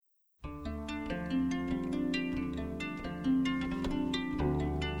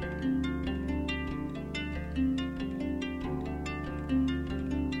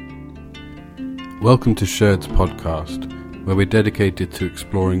Welcome to Sherd's podcast, where we're dedicated to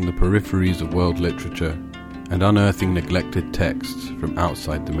exploring the peripheries of world literature and unearthing neglected texts from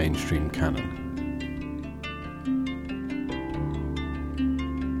outside the mainstream canon.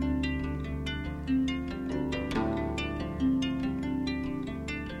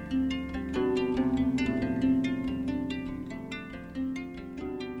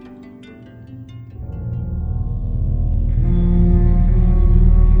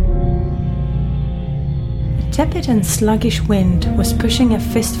 A tepid and sluggish wind was pushing a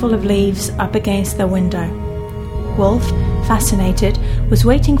fistful of leaves up against the window. Wolf, fascinated, was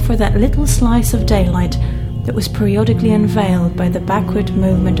waiting for that little slice of daylight that was periodically unveiled by the backward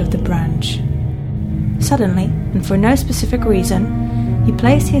movement of the branch. Suddenly, and for no specific reason, he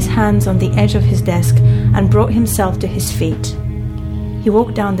placed his hands on the edge of his desk and brought himself to his feet. He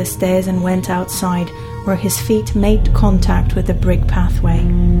walked down the stairs and went outside, where his feet made contact with the brick pathway.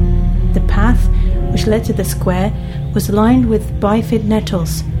 The path, which led to the square, was lined with bifid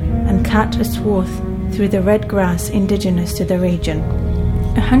nettles and cut a swath through the red grass indigenous to the region.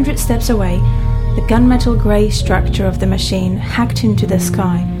 100 steps away, the gunmetal grey structure of the machine hacked into the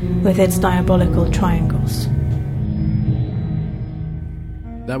sky with its diabolical triangles.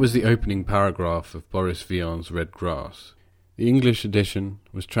 That was the opening paragraph of Boris Vian's Red Grass. The English edition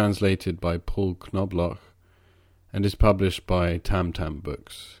was translated by Paul Knobloch and is published by Tam Tam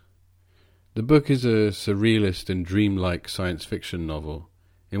Books. The book is a surrealist and dreamlike science fiction novel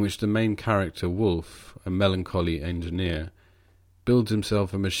in which the main character, Wolf, a melancholy engineer, builds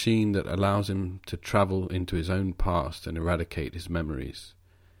himself a machine that allows him to travel into his own past and eradicate his memories.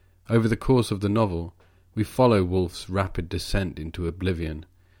 Over the course of the novel, we follow Wolf's rapid descent into oblivion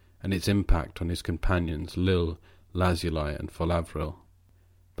and its impact on his companions Lil, Lazuli and Folavril.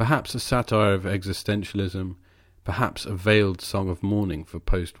 Perhaps a satire of existentialism, perhaps a veiled song of mourning for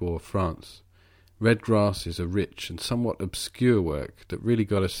post-war France, Red Grass is a rich and somewhat obscure work that really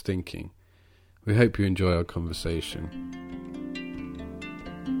got us thinking. We hope you enjoy our conversation.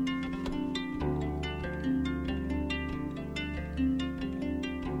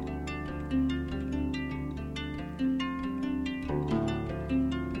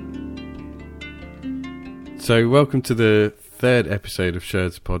 So, welcome to the third episode of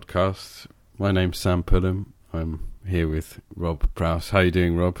Sherd's podcast. My name's Sam Pullum. I'm here with Rob Prowse. How are you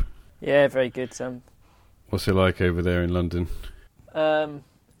doing, Rob? Yeah, very good, Sam. What's it like over there in London?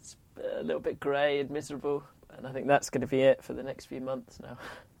 It's a little bit grey and miserable, and I think that's going to be it for the next few months now.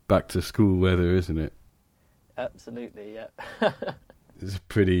 Back to school weather, isn't it? Absolutely, yeah. It's a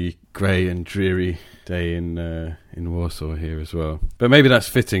pretty grey and dreary day in Warsaw here as well. But maybe that's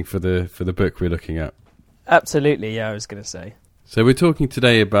fitting for the book we're looking at. Absolutely, yeah, I was going to say. So we're talking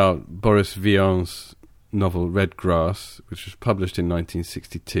today about Boris Vian's novel Red Grass, which was published in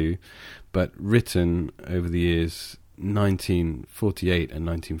 1962, but written over the years 1948 and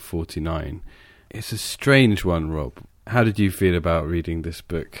 1949. It's a strange one, Rob. How did you feel about reading this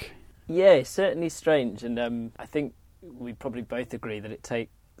book? Yeah, it's certainly strange, and I think we probably both agree that it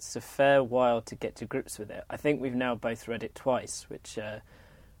takes a fair while to get to grips with it. I think we've now both read it twice, which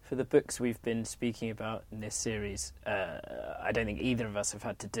for the books we've been speaking about in this series, I don't think either of us have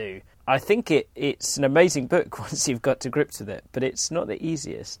had to do. I think it's an amazing book once you've got to grips with it, but it's not the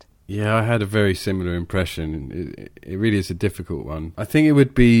easiest. Yeah, I had a very similar impression. It really is a difficult one. I think it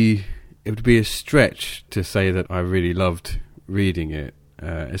would be a stretch to say that I really loved reading it,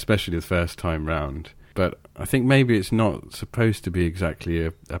 especially the first time round. But I think maybe it's not supposed to be exactly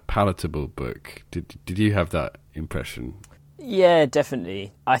a palatable book. Did you have that impression? Yeah,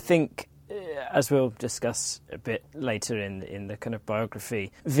 definitely. I think, as we'll discuss a bit later in the kind of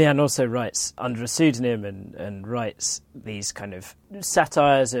biography, Vian also writes under a pseudonym and writes these kind of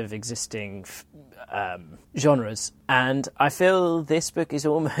satires of existing genres. And I feel this book is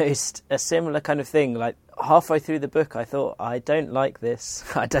almost a similar kind of thing. Like, halfway through the book, I thought, I don't like this.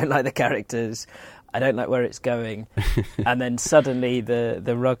 I don't like the characters. I don't like where it's going. And then suddenly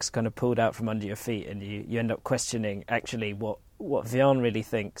the rug's kind of pulled out from under your feet and you end up questioning actually what Vian really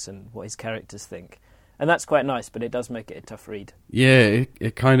thinks and what his characters think. And that's quite nice, but it does make it a tough read. Yeah,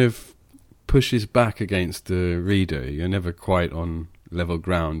 it kind of pushes back against the reader. You're never quite on level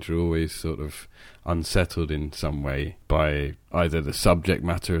ground. You're always sort of unsettled in some way by either the subject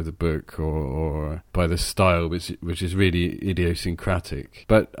matter of the book or by the style, which is really idiosyncratic.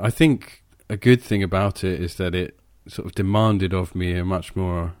 But I think a good thing about it is that it sort of demanded of me a much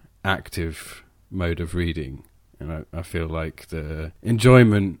more active mode of reading. And I feel like the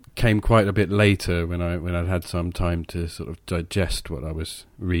enjoyment came quite a bit later when I'd had some time to sort of digest what I was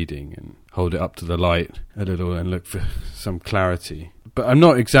reading and hold it up to the light a little and look for some clarity. But I'm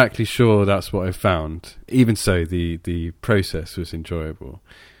not exactly sure that's what I found. Even so, the process was enjoyable.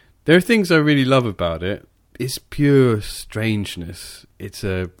 There are things I really love about it. It's pure strangeness. It's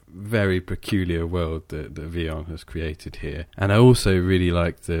a very peculiar world that Villon has created here. And I also really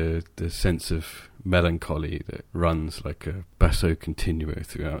like the sense of melancholy that runs like a basso continuo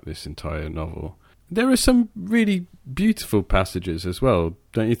throughout this entire novel. There are some really beautiful passages as well,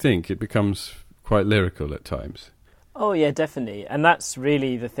 don't you think? It becomes quite lyrical at times. Oh yeah, definitely. And that's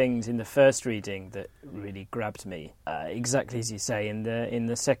really the things in the first reading that really grabbed me. Exactly as you say, in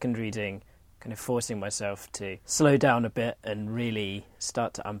the second reading, kind of forcing myself to slow down a bit and really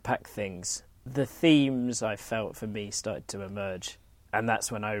start to unpack things. The themes I felt for me started to emerge, and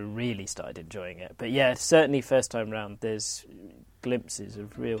that's when I really started enjoying it. But yeah, certainly first time round, there's glimpses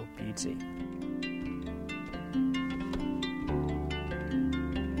of real beauty.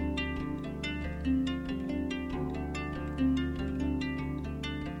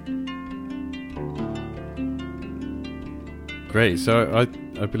 Great. So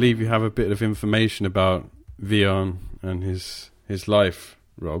I believe you have a bit of information about Villon and his life,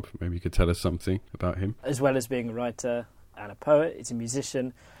 Rob. Maybe you could tell us something about him. As well as being a writer and a poet, he's a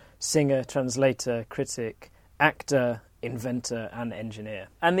musician, singer, translator, critic, actor, inventor and engineer.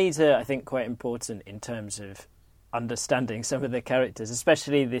 And these are, I think, quite important in terms of understanding some of the characters,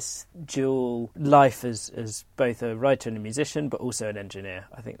 especially this dual life as both a writer and a musician, but also an engineer.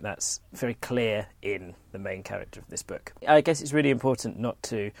 I think that's very clear in the main character of this book. I guess it's really important not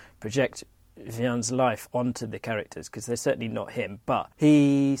to project Villon's life onto the characters, because they're certainly not him, but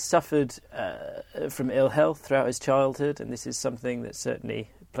he suffered from ill health throughout his childhood, and this is something that certainly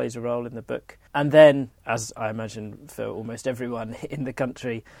plays a role in the book. And then, as I imagine for almost everyone in the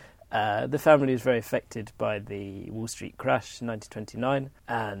country, the family was very affected by the Wall Street crash in 1929,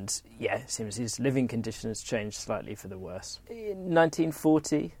 and it seems his living conditions changed slightly for the worse. In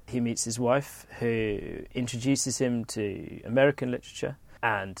 1940, he meets his wife, who introduces him to American literature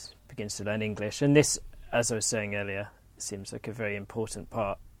and begins to learn English. And this, as I was saying earlier, seems like a very important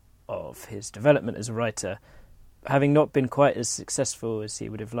part of his development as a writer. Having not been quite as successful as he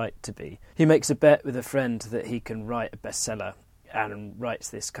would have liked to be, he makes a bet with a friend that he can write a bestseller, and writes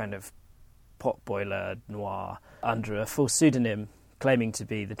this kind of potboiler noir under a false pseudonym, claiming to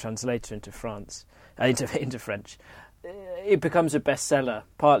be the translator into French. It becomes a bestseller,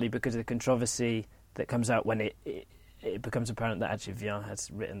 partly because of the controversy that comes out when it becomes apparent that actually Villon has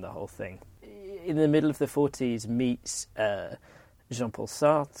written the whole thing. In the middle of the 40s, meets Jean-Paul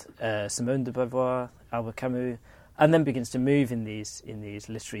Sartre, Simone de Beauvoir, Albert Camus, and then begins to move in these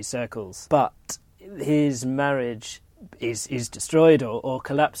literary circles. But his marriage is destroyed or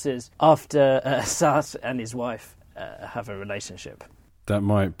collapses after Sartre and his wife have a relationship. That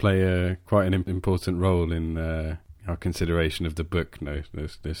might play quite an important role in our consideration of the book. No,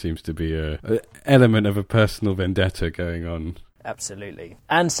 there seems to be an element of a personal vendetta going on. Absolutely.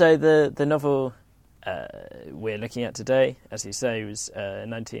 And so the novel we're looking at today, as you say, was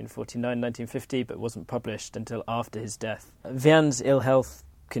 1949, 1950, but wasn't published until after his death. Villon's ill health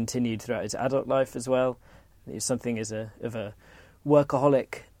continued throughout his adult life as well. He was something of a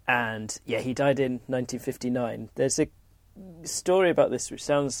workaholic, and he died in 1959. There's a story about this which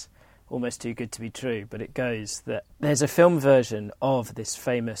sounds almost too good to be true, but it goes that there's a film version of this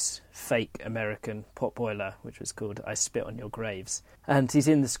famous fake American potboiler, which was called I Spit on Your Graves, and he's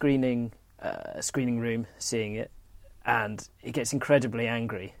in the screening room seeing it, and he gets incredibly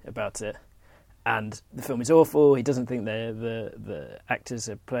angry about it. And the film is awful. He doesn't think the actors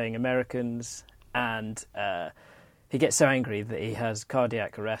are playing Americans. And he gets so angry that he has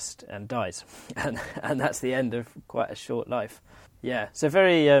cardiac arrest and dies. And that's the end of quite a short life. Yeah, so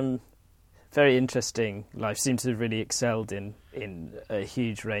very very interesting life. Seems to have really excelled in a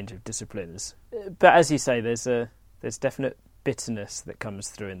huge range of disciplines. But as you say, there's definite bitterness that comes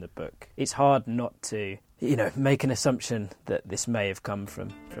through in the book. It's hard not to, make an assumption that this may have come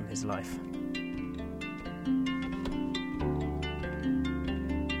from his life.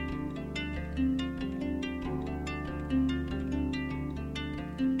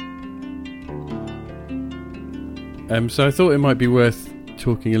 So I thought it might be worth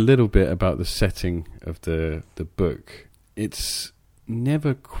talking a little bit about the setting of the book. It's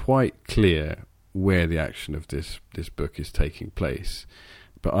never quite clear where the action of this book is taking place,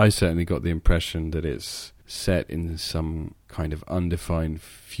 but I certainly got the impression that it's set in some kind of undefined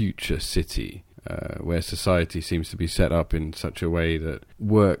future city, where society seems to be set up in such a way that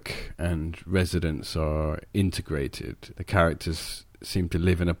work and residence are integrated. The characters seem to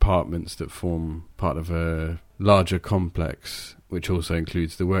live in apartments that form part of a larger complex, which also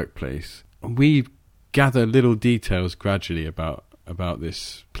includes the workplace. And we gather little details gradually about about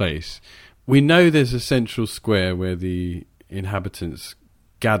this place. We know there's a central square where the inhabitants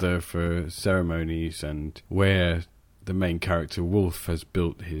gather for ceremonies and where the main character Wolf has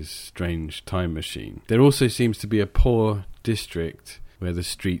built his strange time machine. There also seems to be a poor district where the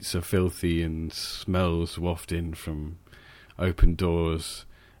streets are filthy and smells waft in from open doors,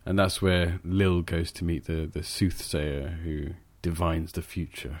 and that's where Lil goes to meet the soothsayer who divines the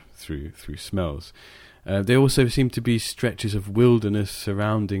future through smells. There also seem to be stretches of wilderness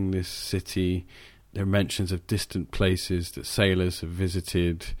surrounding this city. There are mentions of distant places that sailors have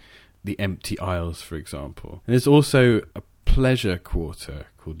visited, the empty isles, for example. And there's also a pleasure quarter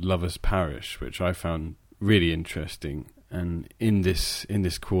called Lovers' Parish, which I found really interesting. And in this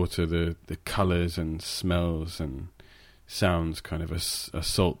quarter, the colours and smells and sounds kind of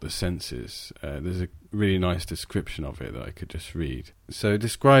assault the senses. There's a really nice description of it that I could just read. So it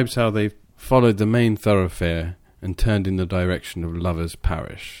describes how they've followed the main thoroughfare and turned in the direction of Lovers'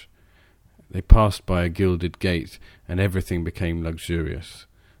 Parish. They passed by a gilded gate and everything became luxurious.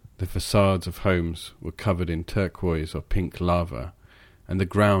 The facades of homes were covered in turquoise or pink lava, and the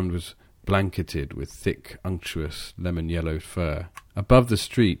ground was blanketed with thick, unctuous lemon-yellow fur. Above the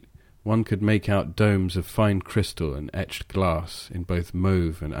street, one could make out domes of fine crystal and etched glass in both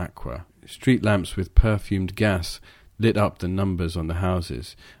mauve and aqua. Street lamps with perfumed gas lit up the numbers on the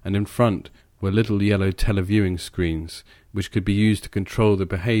houses, and in front were little yellow televiewing screens which could be used to control the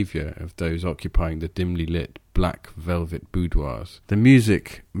behaviour of those occupying the dimly lit black velvet boudoirs. The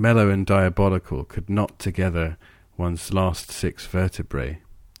music, mellow and diabolical, could knot together one's last 6 vertebrae.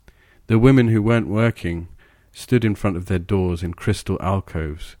 The women who weren't working stood in front of their doors in crystal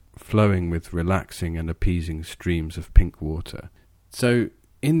alcoves, flowing with relaxing and appeasing streams of pink water. So,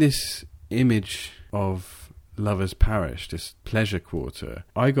 in this image of Lovers' Parish, this pleasure quarter,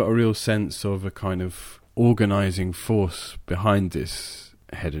 I got a real sense of a kind of organising force behind this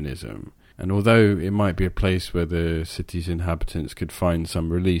hedonism. And although it might be a place where the city's inhabitants could find some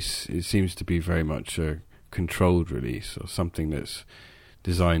release, it seems to be very much a controlled release, or something that's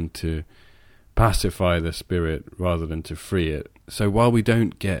designed to pacify the spirit rather than to free it. So while we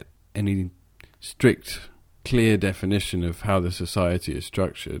don't get any strict, clear definition of how the society is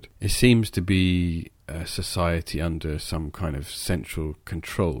structured, it seems to be a society under some kind of central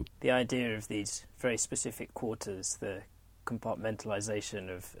control. The idea of these very specific quarters, the compartmentalisation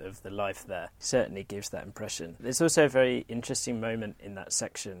of the life there, certainly gives that impression. There's also a very interesting moment in that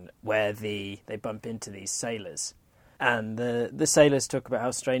section where they bump into these sailors, and the sailors talk about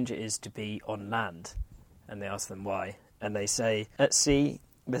how strange it is to be on land, and they ask them why, and they say, at sea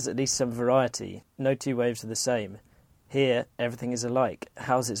there's at least some variety, no 2 waves are the same. Here everything is alike,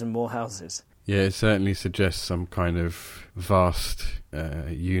 houses and more houses. Yeah, it certainly suggests some kind of vast,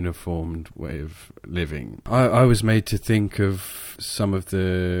 uniformed way of living. I was made to think of some of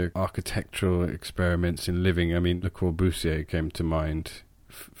the architectural experiments in living. I mean, Le Corbusier came to mind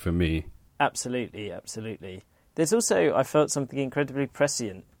for me. Absolutely, absolutely. There's also, I felt, something incredibly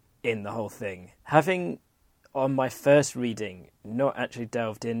prescient in the whole thing. Having, on my first reading, not actually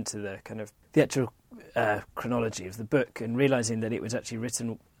delved into the actual chronology of the book, and realising that it was actually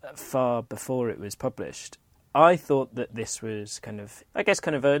written far before it was published, I thought that this was kind of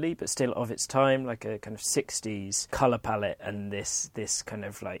early, but still of its time, like a kind of 60s colour palette, and this kind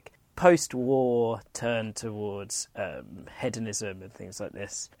of like post-war turn towards hedonism and things like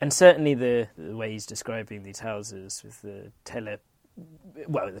this. And certainly the way he's describing these houses with the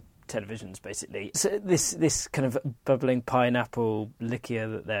televisions, basically. So this kind of bubbling pineapple liquor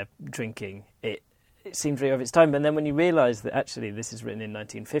that they're drinking, it seems very of its time. And then when you realise that actually this is written in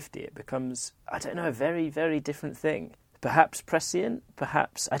 1950, it becomes, I don't know, a very, very different thing. Perhaps prescient,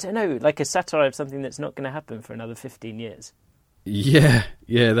 perhaps, I don't know, like a satire of something that's not going to happen for another 15 years. Yeah,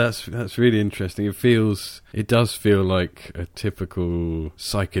 that's really interesting. It does feel like a typical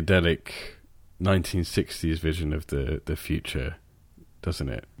psychedelic 1960s vision of the future, doesn't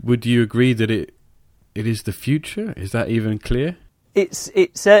it? Would you agree that it is the future? Is that even clear?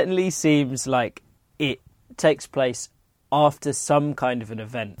 It certainly seems like it takes place after some kind of an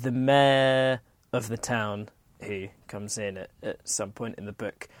event. The mayor of the town, who comes in at some point in the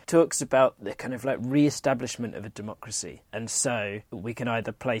book, talks about the kind of like re-establishment of a democracy. And so we can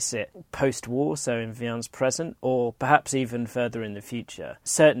either place it post-war, so in Vian's present, or perhaps even further in the future.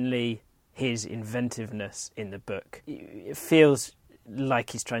 Certainly his inventiveness in the book, it feels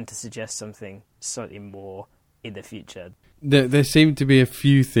like he's trying to suggest something slightly more in the future. There seemed to be a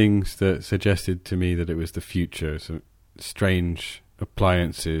few things that suggested to me that it was the future, some strange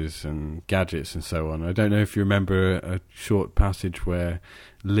appliances and gadgets and so on. I don't know if you remember a short passage where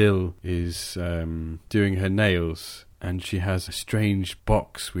Lil is doing her nails and she has a strange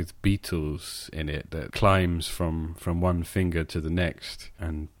box with beetles in it that climbs from one finger to the next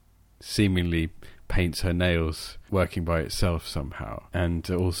and seemingly paints her nails working by itself somehow. And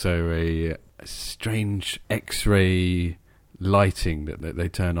also a strange X-ray lighting that they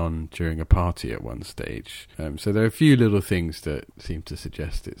turn on during a party at one stage. So there are a few little things that seem to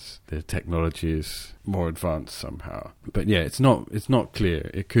suggest the technology is more advanced somehow. But yeah, it's not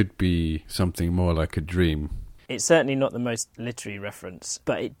clear. It could be something more like a dream. It's certainly not the most literary reference,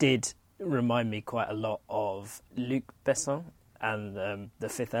 but it did remind me quite a lot of Luc Besson and The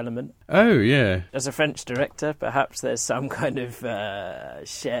Fifth Element. Oh, yeah. As a French director, perhaps there's some kind of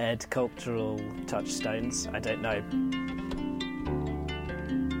shared cultural touchstones. I don't know.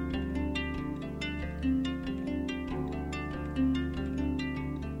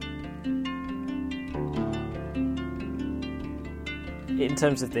 In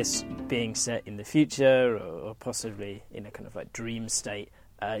terms of this being set in the future or possibly in a kind of like dream state,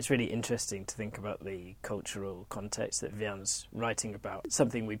 it's really interesting to think about the cultural context that Vian's writing about.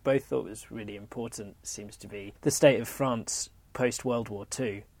 Something we both thought was really important seems to be the state of France post-World War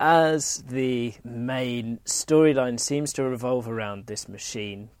II. As the main storyline seems to revolve around this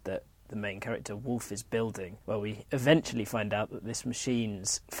machine that the main character Wolf is building, well, we eventually find out that this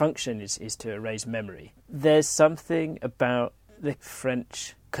machine's function is to erase memory. There's something about the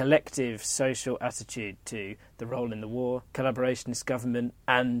French collective social attitude to the role in the war, collaborationist government,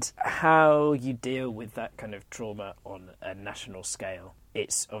 and how you deal with that kind of trauma on a national scale.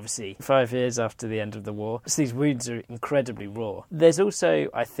 It's obviously 5 years after the end of the war, so these wounds are incredibly raw. There's also,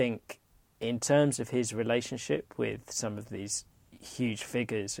 I think, in terms of his relationship with some of these huge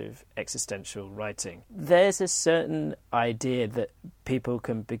figures of existential writing, there's a certain idea that people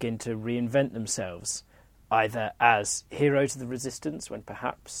can begin to reinvent themselves, either as heroes of the resistance when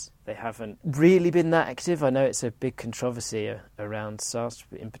perhaps they haven't really been that active. I know it's a big controversy around Sartre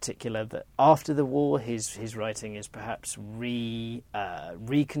in particular, that after the war his writing is perhaps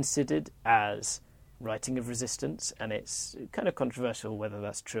reconsidered as writing of resistance, and it's kind of controversial whether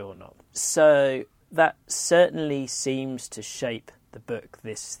that's true or not. So that certainly seems to shape the book,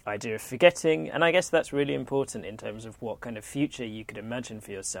 this idea of forgetting, and I guess that's really important in terms of what kind of future you could imagine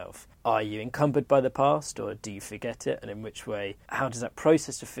for yourself. Are you encumbered by the past, or do you forget it, and in which way? How does that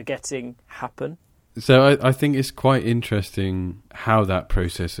process of forgetting happen? So I think it's quite interesting how that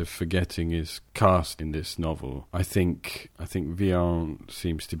process of forgetting is cast in this novel. I think Vian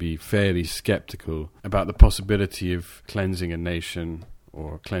seems to be fairly sceptical about the possibility of cleansing a nation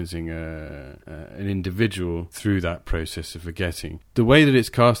or cleansing an individual through that process of forgetting. The way that it's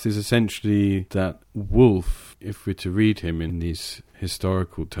cast is essentially that Wolf, if we're to read him in these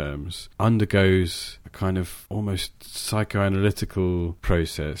historical terms, undergoes a kind of almost psychoanalytical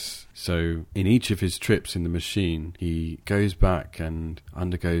process. So in each of his trips in the machine, he goes back and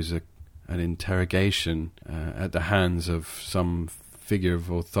undergoes an interrogation at the hands of some figure of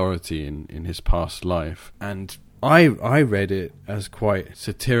authority in his past life. And I read it as quite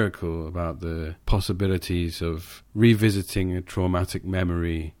satirical about the possibilities of revisiting a traumatic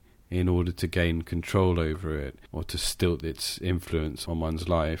memory in order to gain control over it or to stilt its influence on one's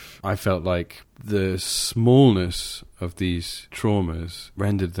life. I felt like the smallness of these traumas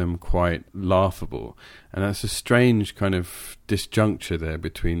rendered them quite laughable, and that's a strange kind of disjuncture there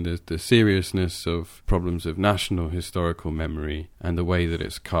between the seriousness of problems of national historical memory and the way that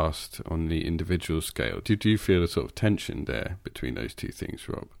it's cast on the individual scale. Do you feel a sort of tension there between those two things,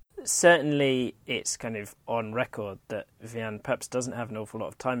 Rob? Certainly it's kind of on record that Vian perhaps doesn't have an awful lot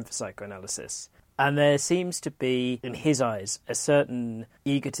of time for psychoanalysis. And there seems to be, in his eyes, a certain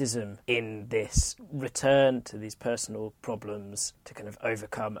egotism in this return to these personal problems to kind of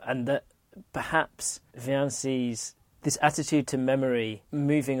overcome, and that perhaps Vian sees this attitude to memory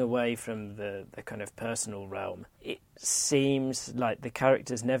moving away from the kind of personal realm. It seems like the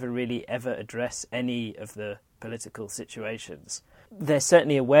characters never really ever address any of the political situations. They're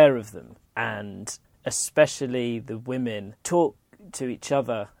certainly aware of them, and especially the women talk to each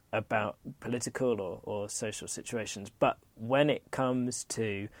other about political or social situations. But when it comes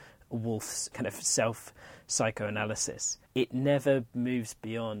to Wolf's kind of self-psychoanalysis, it never moves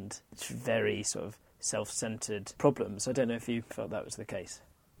beyond very sort of self-centred problems. I don't know if you felt that was the case.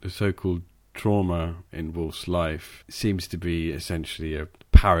 The so-called trauma in Wolf's life seems to be essentially a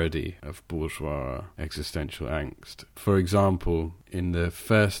parody of bourgeois existential angst. For example, in the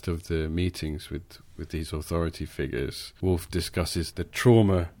first of the meetings with these authority figures, Wolf discusses the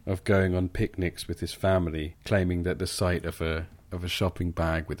trauma of going on picnics with his family, claiming that the sight of a shopping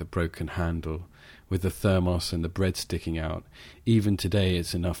bag with a broken handle, with the thermos and the bread sticking out, even today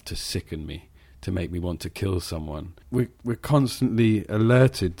it's enough to sicken me, to make me want to kill someone. We're constantly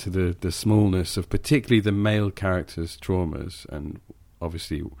alerted to the smallness of particularly the male characters' traumas, and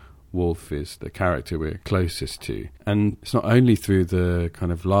obviously Wolf is the character we're closest to. And it's not only through the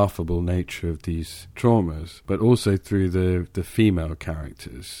kind of laughable nature of these traumas, but also through the female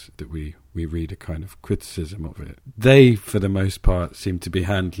characters that we read a kind of criticism of it. They, for the most part, seem to be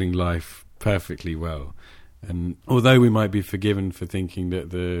handling life perfectly well. And although we might be forgiven for thinking that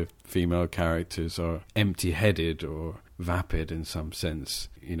the female characters are empty-headed or vapid in some sense,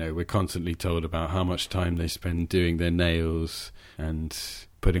 we're constantly told about how much time they spend doing their nails and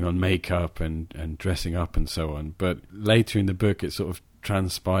putting on makeup and dressing up and so on. But later in the book, it sort of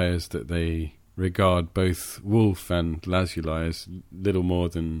transpires that they regard both Wolf and Lazuli as little more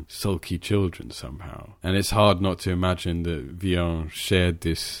than sulky children somehow. And it's hard not to imagine that Villon shared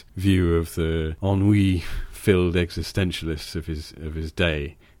this view of the ennui-filled existentialists of his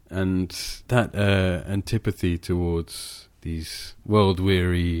day. And that antipathy towards these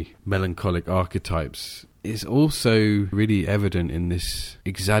world-weary, melancholic archetypes is also really evident in this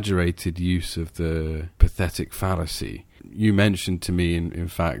exaggerated use of the pathetic fallacy. You mentioned to me, in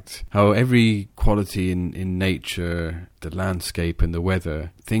fact, how every quality in nature, the landscape and the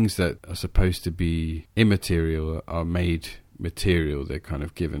weather, things that are supposed to be immaterial are made material. They're kind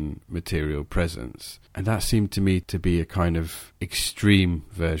of given material presence. And that seemed to me to be a kind of extreme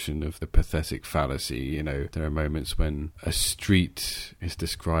version of the pathetic fallacy. There are moments when a street is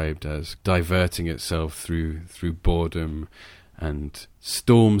described as diverting itself through boredom, and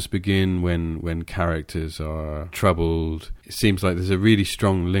storms begin when characters are troubled. It seems like there's a really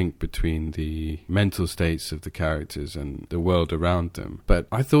strong link between the mental states of the characters and the world around them. But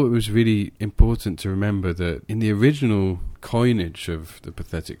I thought it was really important to remember that in the original coinage of the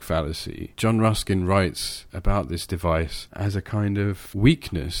pathetic fallacy, John Ruskin writes about this device as a kind of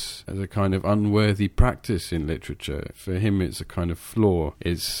weakness, as a kind of unworthy practice in literature. For him, it's a kind of flaw.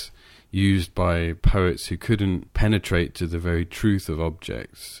 It's used by poets who couldn't penetrate to the very truth of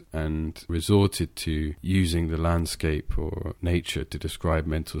objects and resorted to using the landscape or nature to describe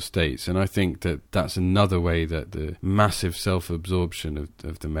mental states. And I think that that's another way that the massive self-absorption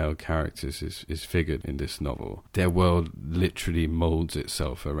of the male characters is figured in this novel. Their world literally moulds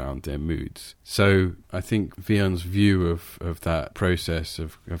itself around their moods. So I think Villon's view of that process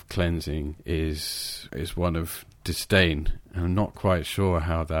of cleansing is one of disdain. I'm not quite sure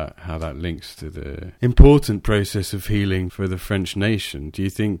how that links to the important process of healing for the French nation. Do you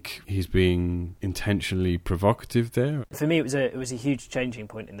think he's being intentionally provocative there? For me, it was a huge changing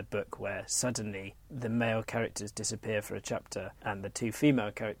point in the book where suddenly the male characters disappear for a chapter and the two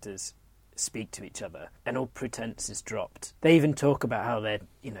female characters speak to each other, and all pretense is dropped. They even talk about how they're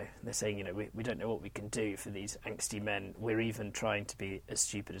saying, we don't know what we can do for these angsty men. We're even trying to be as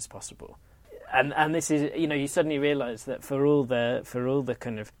stupid as possible. And this is, you suddenly realise that for all the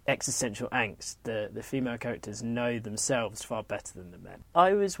kind of existential angst, the female characters know themselves far better than the men.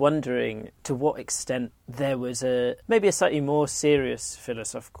 I was wondering to what extent there was maybe a slightly more serious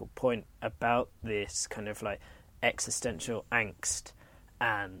philosophical point about this kind of like existential angst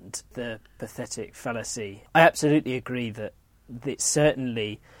and the pathetic fallacy. I absolutely agree that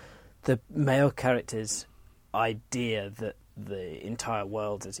certainly the male characters' idea that the entire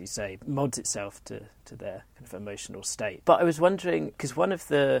world, as you say, mods itself to their kind of emotional state. But I was wondering, because one of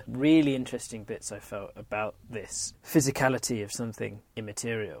the really interesting bits I felt about this physicality of something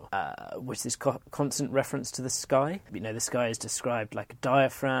immaterial was this constant reference to the sky. The sky is described like a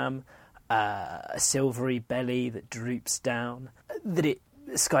diaphragm, a silvery belly that droops down, the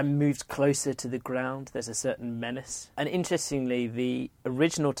sky moves closer to the ground. There's a certain menace. And interestingly, the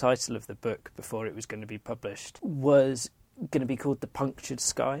original title of the book, before it was going to be published, was going to be called The Punctured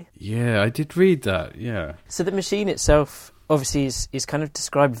Sky. Yeah, I did read that, yeah. So the machine itself obviously is kind of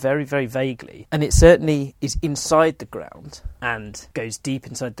described very, very vaguely, and it certainly is inside the ground and goes deep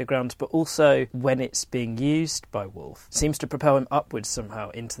inside the ground, but also when it's being used by Wolf, seems to propel him upwards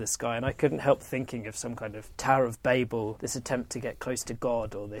somehow into the sky. And I couldn't help thinking of some kind of Tower of Babel, this attempt to get close to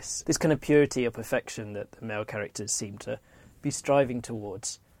God, or this kind of purity or perfection that the male characters seem to be striving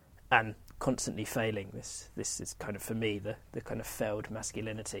towards and constantly failing. This is kind of, for me, the kind of failed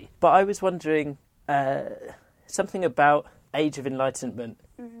masculinity. But I was wondering something about Age of Enlightenment.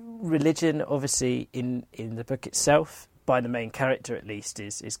 Religion, obviously, in the book itself, by the main character at least,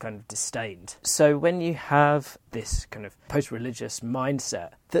 is kind of disdained. So when you have this kind of post-religious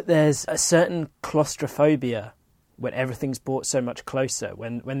mindset, that there's a certain claustrophobia when everything's brought so much closer,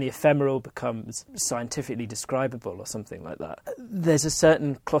 when the ephemeral becomes scientifically describable or something like that, there's a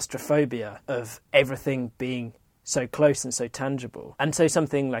certain claustrophobia of everything being so close and so tangible. And so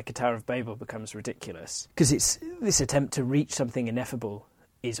something like a Tower of Babel becomes ridiculous, because it's this attempt to reach something ineffable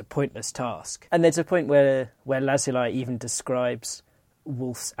is a pointless task. And there's a point where Lazuli even describes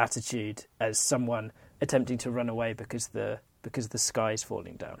Woolf's attitude as someone attempting to run away because the sky's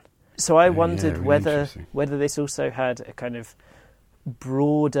falling down. So I wondered whether this also had a kind of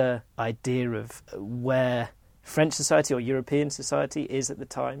broader idea of where French society or European society is at the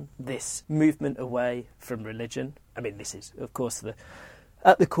time, this movement away from religion. I mean, this is, of course,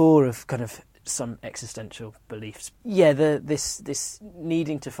 at the core of kind of some existential beliefs. Yeah, this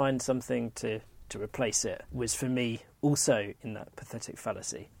needing to find something to replace it was, for me, also in that pathetic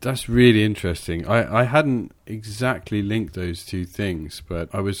fallacy. That's really interesting. I hadn't exactly linked those two things, but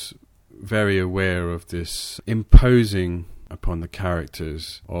I was very aware of this imposing upon the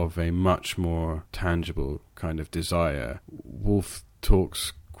characters of a much more tangible kind of desire. Woolf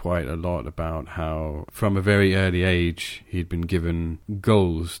talks quite a lot about how from a very early age he'd been given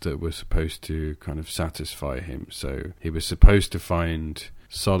goals that were supposed to kind of satisfy him. So he was supposed to find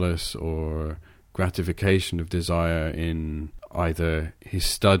solace or gratification of desire in either his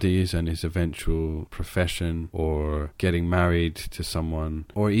studies and his eventual profession, or getting married to someone,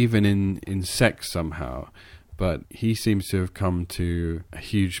 or even in sex somehow. But he seems to have come to a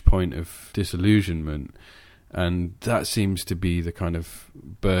huge point of disillusionment, and that seems to be the kind of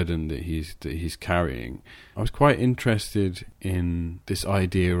burden that he's carrying. I was quite interested in this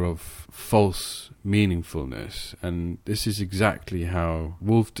idea of false meaningfulness, and this is exactly how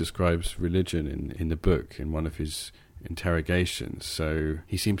Woolf describes religion in the book, in one of his interrogations. So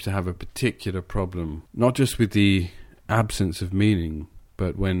he seems to have a particular problem, not just with the absence of meaning,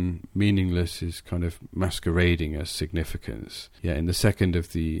 but when meaningless is kind of masquerading as significance. Yeah, in the second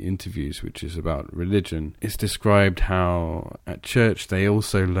of the interviews, which is about religion, it's described how at church they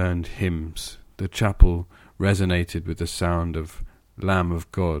also learned hymns. The chapel resonated with the sound of Lamb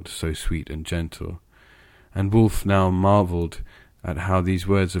of God, so sweet and gentle. And Woolf now marvelled at how these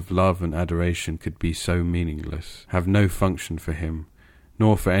words of love and adoration could be so meaningless, have no function for him,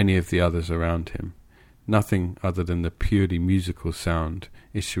 nor for any of the others around him. Nothing other than the purely musical sound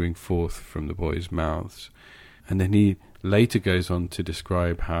issuing forth from the boys' mouths. And then he later goes on to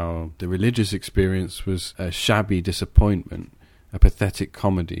describe how the religious experience was a shabby disappointment, a pathetic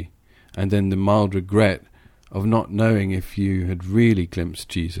comedy, and then the mild regret of not knowing if you had really glimpsed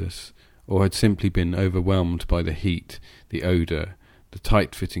Jesus, or had simply been overwhelmed by the heat, the odour, the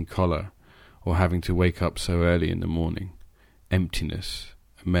tight-fitting collar, or having to wake up so early in the morning. Emptiness,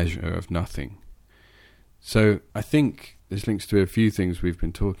 a measure of nothing. So I think this links to a few things we've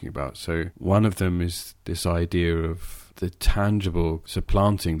been talking about. So one of them is this idea of the tangible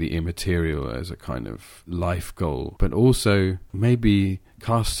supplanting the immaterial as a kind of life goal, but also maybe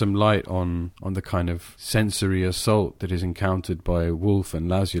cast some light on the kind of sensory assault that is encountered by Woolf and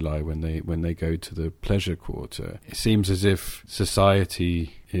Lazuli when they go to the pleasure quarter. It seems as if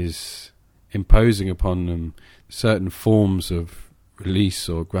society is imposing upon them certain forms of release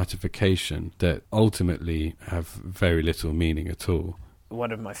or gratification that ultimately have very little meaning at all.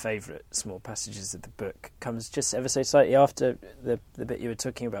 One of my favourite small passages of the book comes just ever so slightly after the bit you were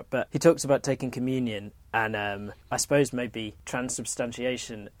talking about, but he talks about taking communion and I suppose maybe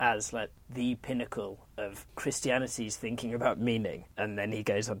transubstantiation as like the pinnacle of Christianity's thinking about meaning. And then he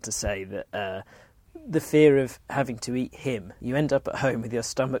goes on to say that the fear of having to eat him, you end up at home with your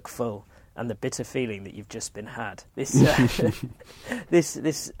stomach full and the bitter feeling that you've just been had. This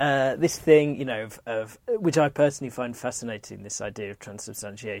this thing, you know, of which I personally find fascinating, this idea of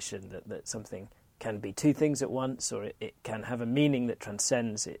transubstantiation, that something can be two things at once, or it can have a meaning that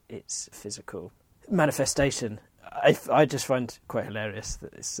transcends its physical manifestation. I just find quite hilarious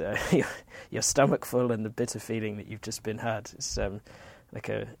that it's your stomach full and the bitter feeling that you've just been had. It's like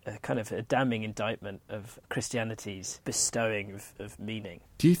a kind of a damning indictment of Christianity's bestowing of meaning.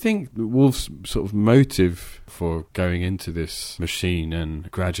 Do you think Woolf's sort of motive for going into this machine and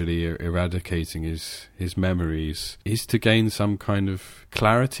gradually eradicating his memories is to gain some kind of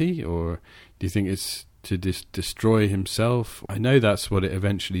clarity, or do you think it's to destroy himself? I know that's what it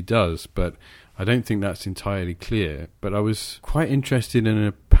eventually does, but I don't think that's entirely clear. But I was quite interested in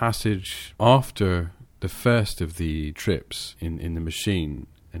a passage after the first of the trips in the machine,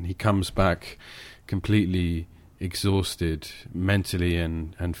 and he comes back completely exhausted mentally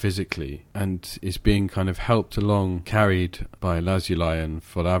and physically, and is being kind of helped along, carried by Lazuli and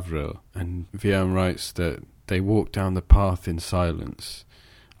Folavril. And Villon writes that they walked down the path in silence.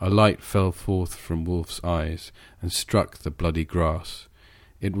 A light fell forth from Woolf's eyes and struck the bloody grass.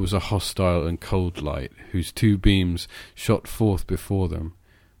 It was a hostile and cold light, whose two beams shot forth before them,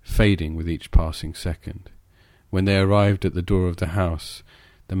 fading with each passing second. When they arrived at the door of the house,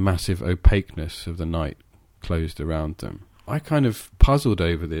 the massive opaqueness of the night closed around them. I kind of puzzled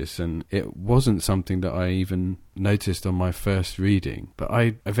over this, and it wasn't something that I even noticed on my first reading. But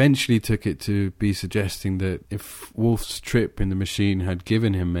I eventually took it to be suggesting that if Woolf's trip in the machine had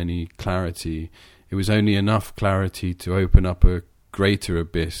given him any clarity, it was only enough clarity to open up a greater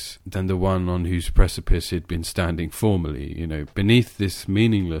abyss than the one on whose precipice he'd been standing formerly. You know, beneath this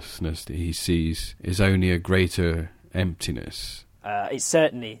meaninglessness that he sees is only a greater emptiness. It's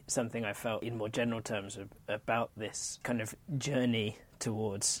certainly something I felt in more general terms about this kind of journey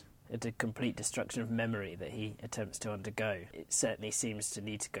towards the complete destruction of memory that he attempts to undergo. It certainly seems to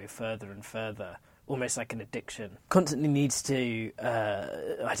need to go further and further, almost like an addiction. Constantly needs to,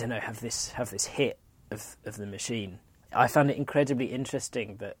 have this hit of the machine. I found it incredibly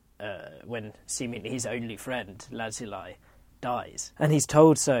interesting that when seemingly his only friend, Lazuli, dies, and he's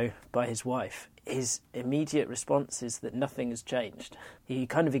told so by his wife, his immediate response is that nothing has changed. He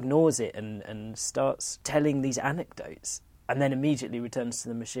kind of ignores it and starts telling these anecdotes, and then immediately returns to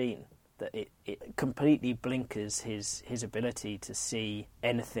the machine. That it completely blinkers his ability to see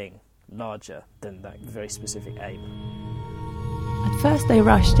anything larger than that very specific aim. At first they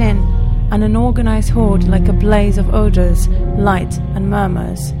rushed in, and an organised horde like a blaze of odours, light and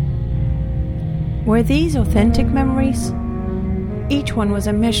murmurs. Were these authentic memories? Each one was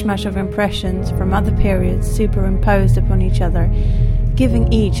a mishmash of impressions from other periods superimposed upon each other,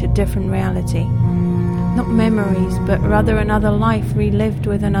 giving each a different reality. Not memories, but rather another life relived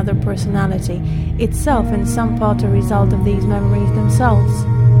with another personality, itself in some part a result of these memories themselves.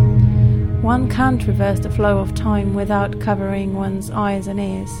 One can't reverse the flow of time without covering one's eyes and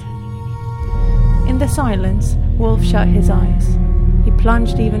ears. In the silence, Woolf shut his eyes. He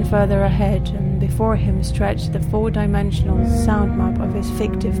plunged even further ahead, and before him stretched the four-dimensional sound map of his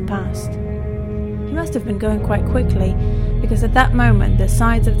fictive past. He must have been going quite quickly, because at that moment the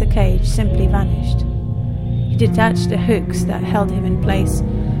sides of the cage simply vanished. He detached the hooks that held him in place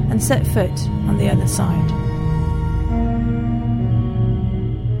and set foot on the other side.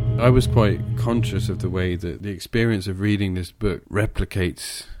 I was quite conscious of the way that the experience of reading this book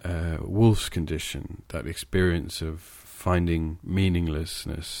replicates Woolf's condition, that experience of finding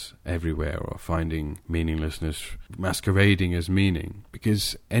meaninglessness everywhere, or finding meaninglessness masquerading as meaning.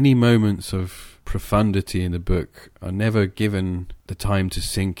 Because any moments of profundity in the book are never given the time to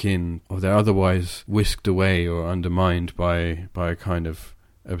sink in, or they're otherwise whisked away or undermined by a kind of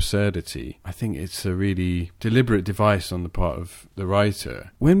absurdity. I think it's a really deliberate device on the part of the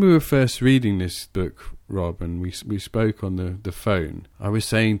writer. When we were first reading this book, Rob, and we spoke on the phone, I was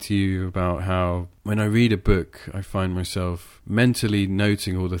saying to you about how when I read a book, I find myself mentally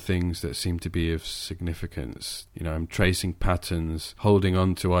noting all the things that seem to be of significance. You know, I'm tracing patterns, holding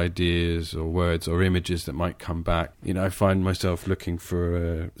on to ideas or words or images that might come back. You know, I find myself looking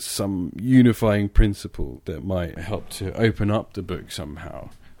for some unifying principle that might help to open up the book somehow,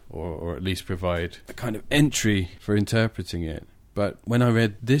 or at least provide a kind of entry for interpreting it. But when I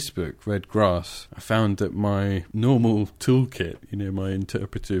read this book, Red Grass, I found that my normal toolkit, you know, my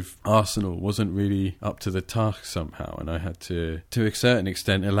interpretive arsenal wasn't really up to the task somehow, and I had to a certain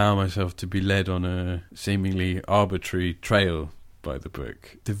extent, allow myself to be led on a seemingly arbitrary trail by the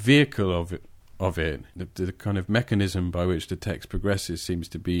book. The vehicle of it, the kind of mechanism by which the text progresses seems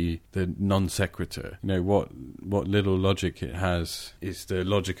to be the non sequitur. You know, what little logic it has is the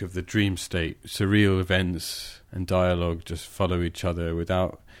logic of the dream state. Surreal events and dialogue just follow each other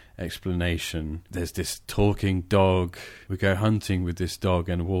without explanation. There's this talking dog. We go hunting with this dog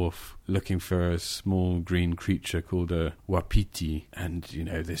and Wolf, looking for a small green creature called a wapiti. And, you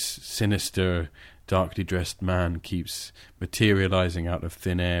know, this sinister, darkly dressed man keeps materializing out of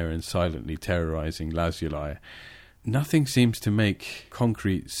thin air and silently terrorizing Lazuli. Nothing seems to make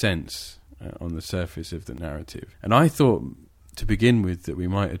concrete sense on the surface of the narrative. And I thought, to begin with, that we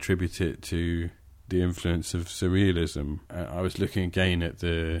might attribute it to the influence of surrealism. I was looking again at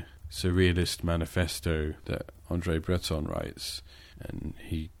the Surrealist Manifesto that André Breton writes, and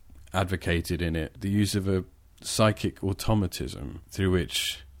he advocated in it the use of a psychic automatism through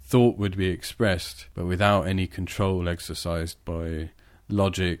which thought would be expressed, but without any control exercised by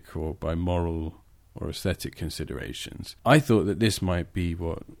logic or by moral or aesthetic considerations. I thought that this might be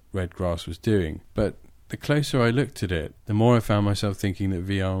what Red Grass was doing, but the closer I looked at it, the more I found myself thinking that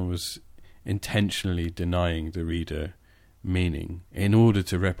Vian was intentionally denying the reader meaning in order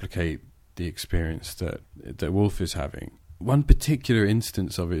to replicate the experience that Woolf is having. One particular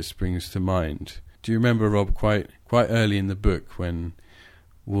instance of it springs to mind. Do you remember, Rob, quite early in the book when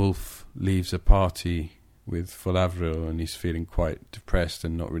Woolf leaves a party with Folavril and he's feeling quite depressed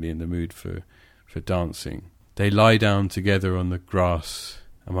and not really in the mood for dancing? they lie down together on the grass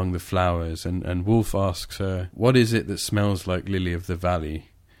among the flowers, and Woolf asks her, "What is it that smells like lily of the valley?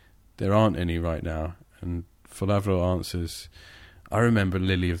 There aren't any right now." And Falavril answers, "I remember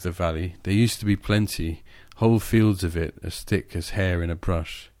lily of the valley. There used to be plenty, whole fields of it, as thick as hair in a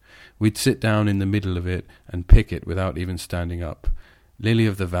brush. We'd sit down in the middle of it and pick it without even standing up. Lily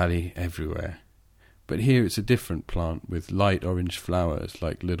of the valley everywhere. But here it's a different plant with light orange flowers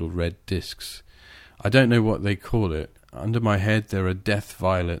like little red discs. I don't know what they call it. Under my head there are death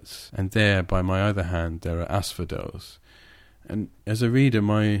violets, and there, by my other hand, there are asphodels." And as a reader,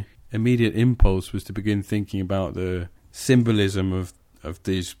 my immediate impulse was to begin thinking about the symbolism of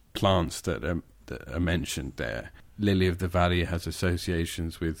these plants that are mentioned there. Lily of the valley has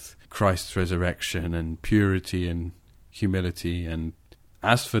associations with Christ's resurrection and purity and humility, and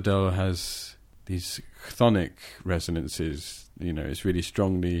asphodel has these chthonic resonances. You know, it's really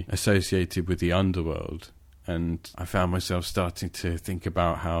strongly associated with the underworld. And I found myself starting to think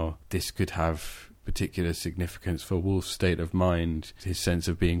about how this could have particular significance for Woolf's state of mind, his sense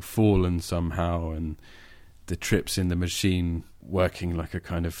of being fallen somehow, and the trips in the machine working like a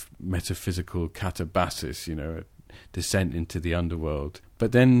kind of metaphysical catabasis, you know, a descent into the underworld.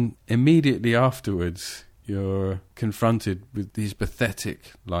 But then immediately afterwards, you're confronted with these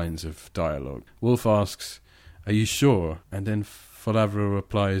pathetic lines of dialogue. Woolf asks, "Are you sure?" And then Falavril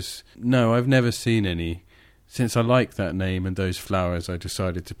replies, "No, I've never seen any. Since I like that name and those flowers, I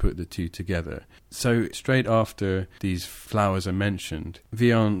decided to put the two together." So straight after these flowers are mentioned,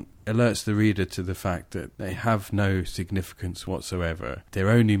 Villon alerts the reader to the fact that they have no significance whatsoever. They're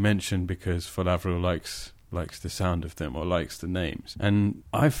only mentioned because Falavril likes the sound of them or likes the names. And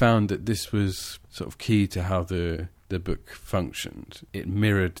I found that this was sort of key to how the book functioned. It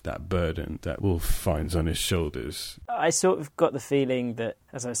mirrored that burden that Woolf finds on his shoulders. I sort of got the feeling that,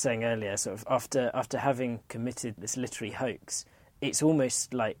 as I was saying earlier, sort of after having committed this literary hoax, it's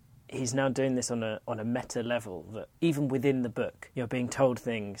almost like he's now doing this on a meta level, that even within the book you're being told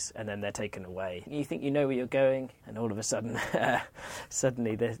things and then they're taken away. You think you know where you're going, and all of a sudden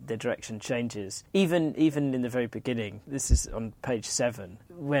suddenly the direction changes. Even in the very beginning, this is on page 7,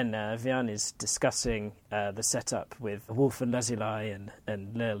 when Villon is discussing the setup with Woolf and Lazuli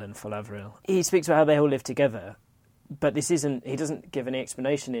and Lil and Falavril. He speaks about how they all live together. But he doesn't give any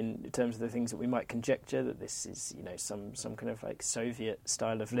explanation in terms of the things that we might conjecture, that this is, you know, some kind of like Soviet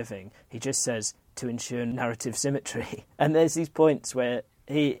style of living. He just says, to ensure narrative symmetry. And there's these points where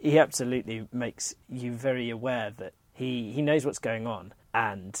he absolutely makes you very aware that he knows what's going on,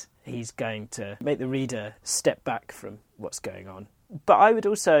 and he's going to make the reader step back from what's going on. But I would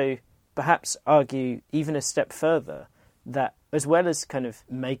also perhaps argue even a step further that, as well as kind of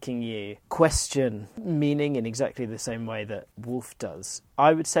making you question meaning in exactly the same way that Woolf does,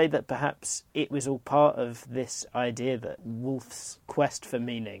 I would say that perhaps it was all part of this idea that Woolf's quest for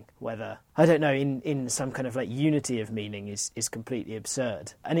meaning, whether, I don't know, in some kind of like unity of meaning, is completely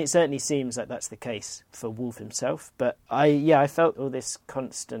absurd. And it certainly seems like that's the case for Woolf himself. But I felt all this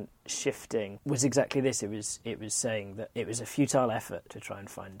constant shifting was exactly this. It was saying that it was a futile effort to try and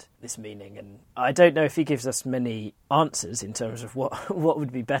find this meaning. And I don't know if he gives us many answers in terms of what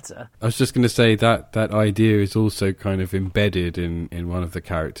would be better. I was just going to say that idea is also kind of embedded in one of the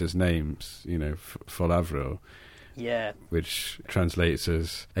characters' names, you know, Falavril. Yeah. Which translates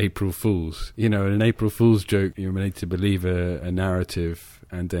as April Fools. You know, in an April Fool's joke, you're made to believe a narrative,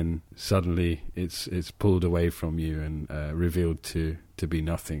 and then suddenly it's pulled away from you and revealed to be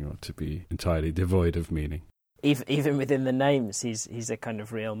nothing, or to be entirely devoid of meaning. Even within the names, he's a kind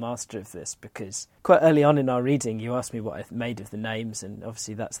of real master of this, because quite early on in our reading, you asked me what I made of the names, and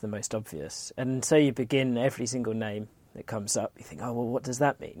obviously that's the most obvious. And so you begin every single name that comes up, you think, oh, well, what does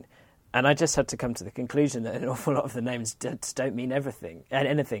that mean? And I just had to come to the conclusion that an awful lot of the names don't mean anything.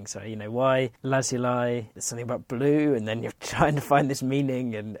 You know, why Lazuli, there's something about blue, and then you're trying to find this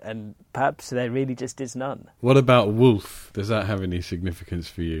meaning, and perhaps there really just is none. What about Woolf? Does that have any significance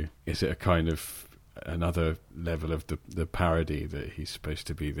for you? Is it a kind of another level of the parody, that he's supposed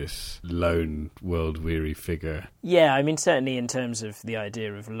to be this lone, world-weary figure? Yeah, I mean, certainly in terms of the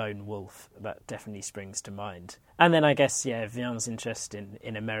idea of lone wolf, that definitely springs to mind. And then I guess, yeah, Villon's interest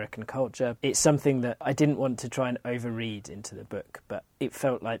in American culture. It's something that I didn't want to try and overread into the book, but it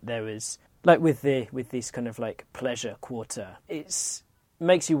felt like there was, like with this kind of like pleasure quarter, it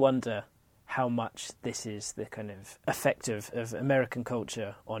makes you wonder how much this is the kind of effect of American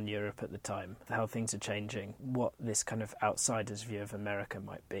culture on Europe at the time, how things are changing, what this kind of outsider's view of America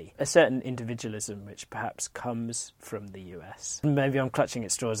might be. A certain individualism which perhaps comes from the US. Maybe I'm clutching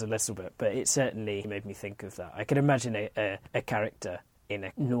at straws a little bit, but it certainly made me think of that. I could imagine a character in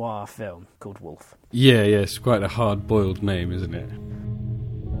a noir film called Wolf. Yeah, it's quite a hard-boiled name, isn't it?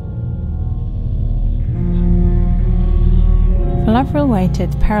 Falavril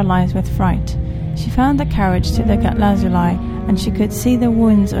waited, paralysed with fright. She found the carriage to look at Lazuli, and she could see the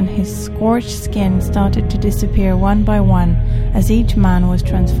wounds on his scorched skin started to disappear one by one as each man was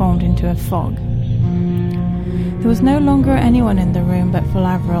transformed into a fog. There was no longer anyone in the room but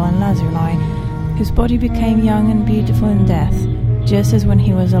Falavril and Lazuli, whose body became young and beautiful in death, just as when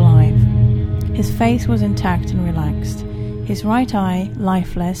he was alive. His face was intact and relaxed. His right eye,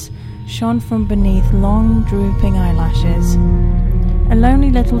 lifeless, shone from beneath long, drooping eyelashes. A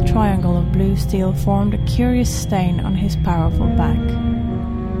lonely little triangle of blue steel formed a curious stain on his powerful back.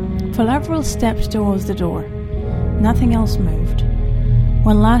 Falavril stepped towards the door. Nothing else moved.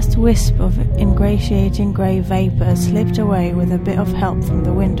 One last wisp of ingratiating grey vapour slipped away with a bit of help from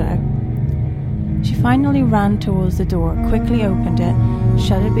the window. She finally ran towards the door, quickly opened it,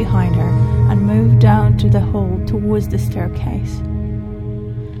 shut it behind her, and moved down to the hall towards the staircase.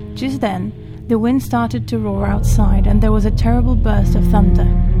 Just then, the wind started to roar outside, and there was a terrible burst of thunder.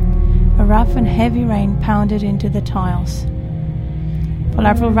 A rough and heavy rain pounded into the tiles.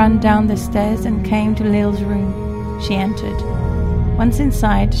 Falavril ran down the stairs and came to Lil's room. She entered. Once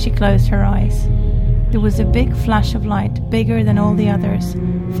inside, she closed her eyes. There was a big flash of light, bigger than all the others,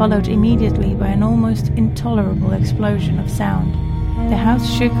 followed immediately by an almost intolerable explosion of sound. The house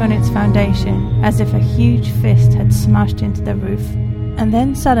shook on its foundation, as if a huge fist had smashed into the roof. And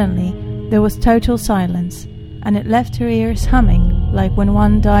then suddenly, there was total silence, and it left her ears humming like when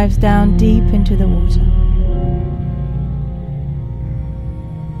one dives down deep into the water.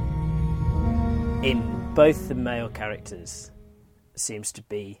 In both the male characters seems to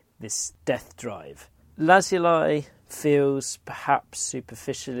be this death drive. Lazuli feels perhaps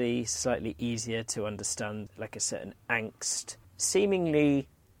superficially slightly easier to understand, like a certain angst, seemingly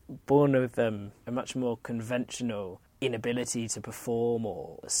born of a much more conventional inability to perform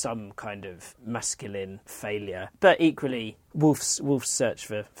or some kind of masculine failure. But equally, Wolf's search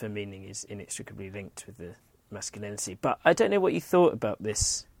for meaning is inextricably linked with the masculinity. But I don't know what you thought about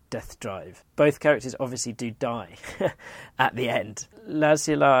this death drive. Both characters obviously do die at the end.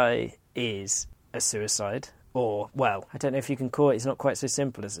 Lazuli is a suicide, or, well, I don't know if you can call it, it's not quite so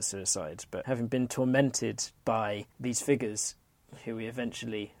simple as a suicide, but having been tormented by these figures who we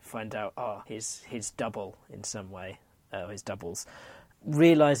eventually find out are his double in some way, his doubles,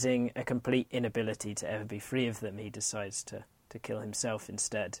 realising a complete inability to ever be free of them, he decides to kill himself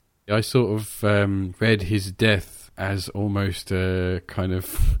instead. I sort of read his death as almost a kind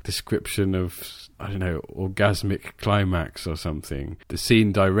of description of, I don't know, orgasmic climax or something. The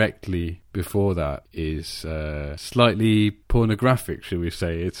scene directly before that is slightly pornographic, shall we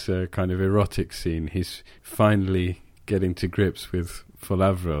say. It's a kind of erotic scene. He's finally getting to grips with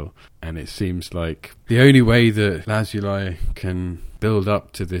Falavril, and it seems like the only way that Lazuli can build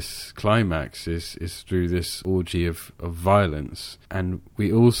up to this climax is through this orgy of violence. And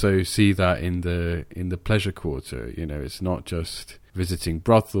we also see that in the pleasure quarter. You know, it's not just visiting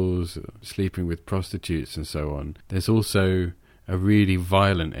brothels, sleeping with prostitutes and so on. There's also a really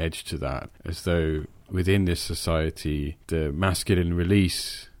violent edge to that, as though within this society the masculine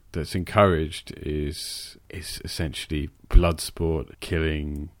release that's encouraged is essentially blood sport,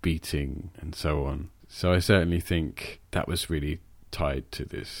 killing, beating, and so on. So I certainly think that was really tied to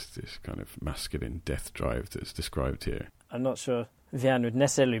this kind of masculine death drive that's described here. I'm not sure Vian would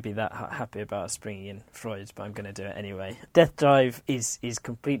necessarily be that happy about us bringing in Freud, but I'm going to do it anyway. Death drive is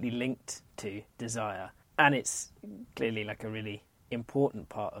completely linked to desire, and it's clearly like a really important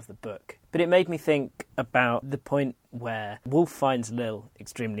part of the book. But it made me think about the point where Wolf finds Lil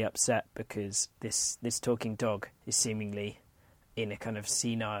extremely upset because this talking dog is seemingly in a kind of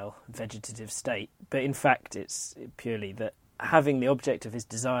senile vegetative state, but in fact it's purely that having the object of his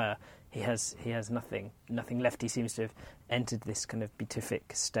desire, he has nothing left. He seems to have entered this kind of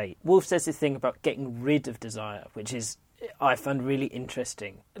beatific state. Wolf says this thing about getting rid of desire, which is, I find really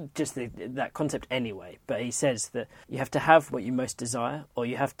interesting, just that concept anyway. But he says that you have to have what you most desire, or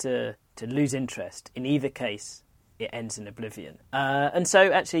you have to lose interest. In either case, it ends in oblivion. And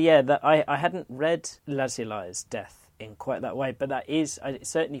so, actually, yeah, that I hadn't read Lazuli's death in quite that way, but it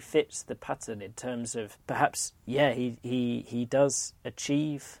certainly fits the pattern in terms of perhaps, yeah, he does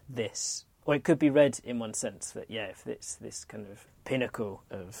achieve this. Or it could be read in one sense that, yeah, if it's this kind of pinnacle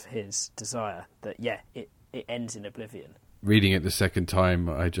of his desire, that, yeah, it ends in oblivion. Reading it the second time,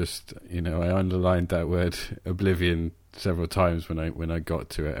 I just, I underlined that word oblivion several times when I got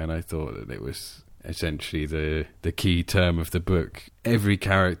to it, and I thought that it was essentially the key term of the book. Every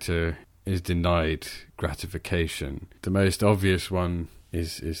character is denied gratification. The most obvious one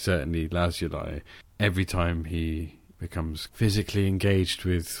is certainly Lazuli. Every time he becomes physically engaged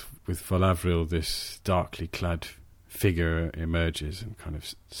with Falavril, this darkly clad figure emerges and kind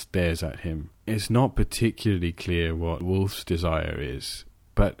of stares at him. It's not particularly clear what Wolf's desire is,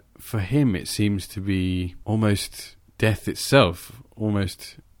 but for him it seems to be almost death itself,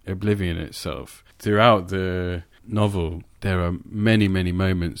 almost oblivion itself. Throughout the novel, there are many, many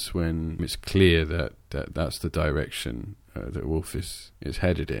moments when it's clear that that's the direction that Wolf is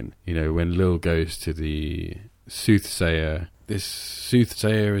headed in. You know, when Lil goes to the soothsayer, this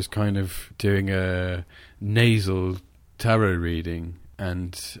soothsayer is kind of doing a nasal tarot reading,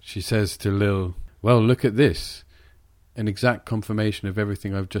 and she says to Lil, "Well, look at this. An exact confirmation of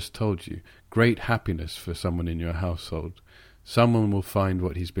everything I've just told you. Great happiness for someone in your household. Someone will find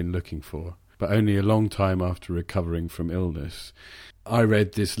what he's been looking for, but only a long time after recovering from illness." I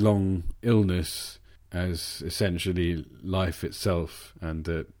read this long illness as essentially life itself, and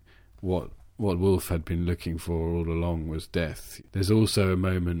that what Wolf had been looking for all along was death. There's also a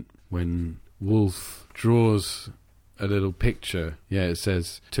moment when Wolf draws a little picture. Yeah, it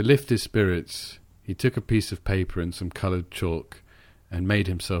says, "To lift his spirits, he took a piece of paper and some coloured chalk and made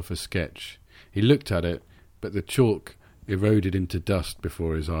himself a sketch. He looked at it, but the chalk eroded into dust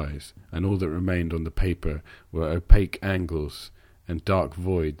before his eyes, and all that remained on the paper were opaque angles and dark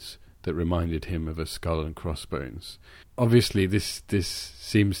voids that reminded him of a skull and crossbones." Obviously, this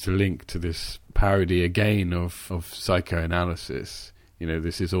seems to link to this parody again of psychoanalysis. You know,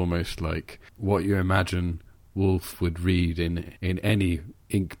 this is almost like what you imagine Wolf would read in any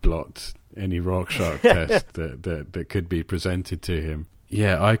ink blot, any Rorschach test that could be presented to him.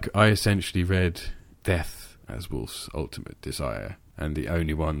 Yeah, I essentially read death as Wolf's ultimate desire, and the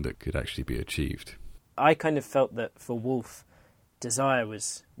only one that could actually be achieved. I kind of felt that for Wolf, desire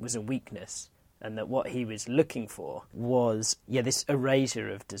was a weakness, and that what he was looking for was this erasure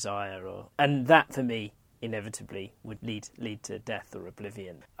of desire, and that for me inevitably would lead to death or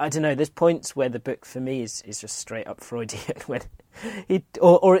oblivion. I don't know, there's points where the book for me is just straight up Freudian, when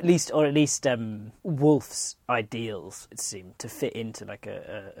or at least Wolf's ideals seem to fit into like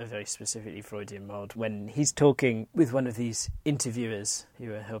a very specifically Freudian mold. When he's talking with one of these interviewers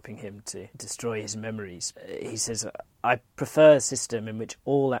who are helping him to destroy his memories, he says, "I prefer a system in which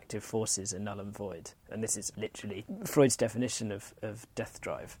all active forces are null and void." And this is literally Freud's definition of death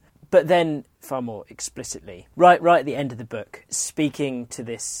drive. But then, far more explicitly, right at the end of the book, speaking to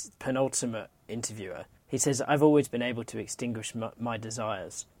this penultimate interviewer, he says, "I've always been able to extinguish my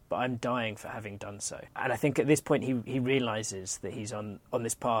desires, but I'm dying for having done so." And I think at this point he realises that he's on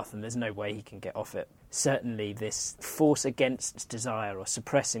this path and there's no way he can get off it. Certainly this force against desire or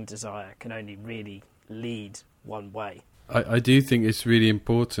suppressing desire can only really lead one way. I do think it's really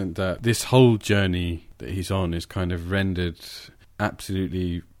important that this whole journey that he's on is kind of rendered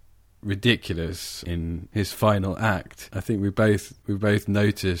absolutely ridiculous in his final act. I think we both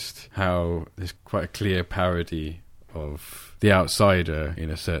noticed how there's quite a clear parody of The Outsider in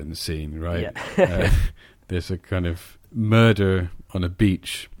a certain scene, right? Yeah. There's a kind of murder on a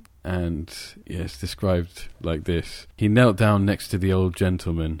beach, and it's described like this. "He knelt down next to the old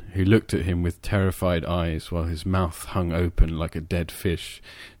gentleman, who looked at him with terrified eyes while his mouth hung open like a dead fish.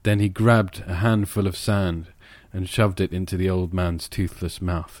 Then he grabbed a handful of sand and shoved it into the old man's toothless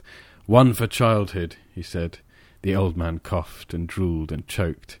mouth. 'One for childhood,' he said. The old man coughed and drooled and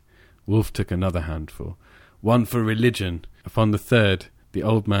choked. Wolf took another handful. 'One for religion.' Upon the third, the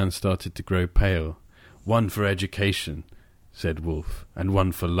old man started to grow pale. 'One for education,' said Wolf, 'and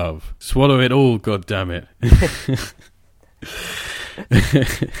one for love. Swallow it all, goddammit.'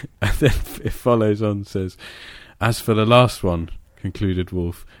 And then it follows on, says, 'As for the last one,' concluded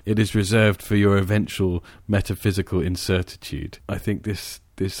Wolf, 'it is reserved for your eventual metaphysical incertitude.' I think this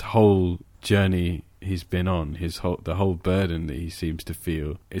whole journey he's been on, the whole burden that he seems to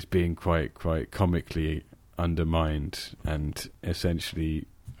feel, is being quite comically undermined, and essentially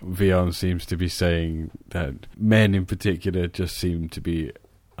Villon seems to be saying that men in particular just seem to be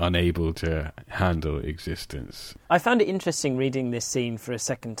unable to handle existence. I found it interesting reading this scene for a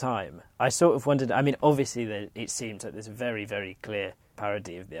second time. I sort of wondered, I mean, obviously it seems like there's a very, very clear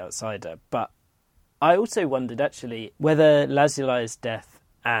parody of The Outsider, but I also wondered actually whether Lazuli's death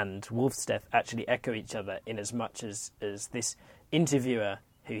and Wolf's death actually echo each other, in as much as this interviewer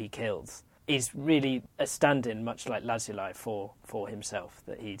who he kills is really a stand-in, much like Lazuli, for himself,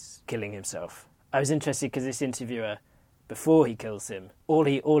 that he's killing himself. I was interested because this interviewer, before he kills him, all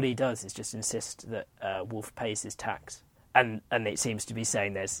he does is just insist that Wolf pays his tax, and it seems to be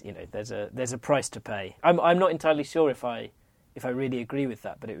saying there's a price to pay. I'm not entirely sure if I if I really agree with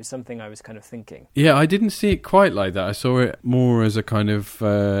that, but it was something I was kind of thinking. Yeah, I didn't see it quite like that. I saw it more as a kind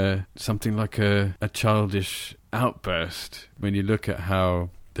of something like a childish outburst when you look at how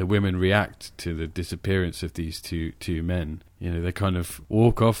the women react to the disappearance of these two men. You know, they kind of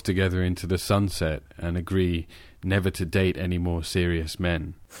walk off together into the sunset and agree never to date any more serious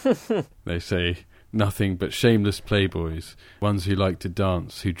men. They say nothing but shameless playboys, ones who like to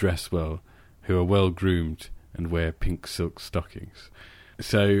dance, who dress well, who are well groomed and wear pink silk stockings.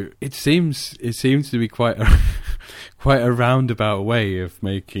 So it seems to be quite a roundabout way of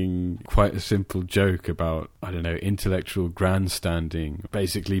making quite a simple joke about, I don't know, intellectual grandstanding,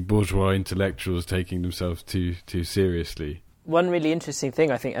 basically bourgeois intellectuals taking themselves too seriously. One really interesting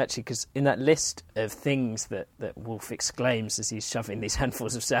thing, I think, actually, because in that list of things that Woolf exclaims as he's shoving these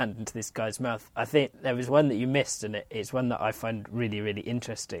handfuls of sand into this guy's mouth, I think there was one that you missed, and it's one that I find really, really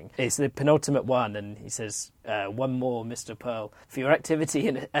interesting. It's the penultimate one, and he says, one more, Mr. Pearl, for your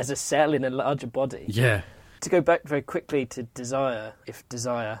activity as a cell in a larger body. Yeah. To go back very quickly to desire, if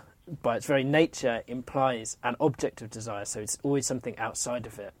desire by its very nature implies an object of desire, so it's always something outside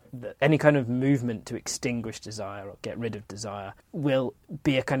of it, that any kind of movement to extinguish desire or get rid of desire will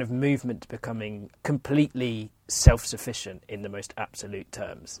be a kind of movement to becoming completely self-sufficient in the most absolute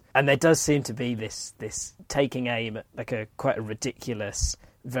terms. And there does seem to be this taking aim at like quite a ridiculous,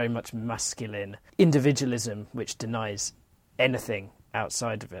 very much masculine individualism which denies anything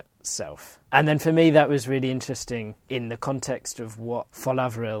outside of itself. And then for me that was really interesting in the context of what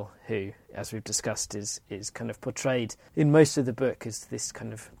Folavril, who, as we've discussed, is kind of portrayed in most of the book as this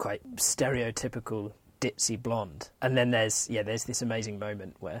kind of quite stereotypical ditzy blonde. And then there's this amazing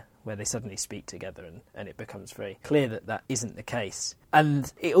moment where they suddenly speak together and it becomes very clear that isn't the case.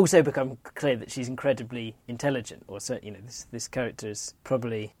 And it also becomes clear that she's incredibly intelligent, or certainly, this character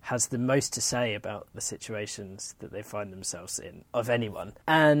probably has the most to say about the situations that they find themselves in of anyone.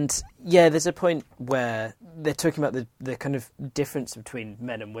 And yeah, there's a point where they're talking about the kind of difference between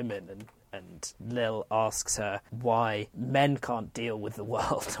men and women, and Lil asks her why men can't deal with the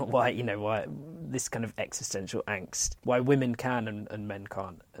world, why this kind of existential angst, why women can and men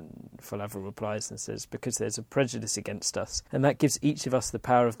can't. And Folavril replies and says, because there's a prejudice against us, and that gives each of us the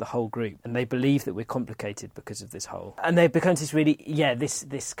power of the whole group, and they believe that we're complicated because of this whole. And there becomes this really,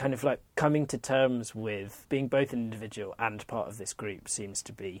 this kind of like coming to terms with being both an individual and part of this group seems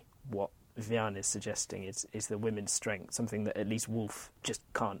to be what Vian is suggesting is the women's strength, something that at least Woolf just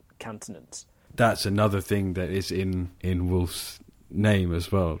can't countenance. That's another thing that is in Woolf's name as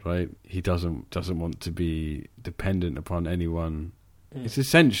well, right? He doesn't want to be dependent upon anyone. It's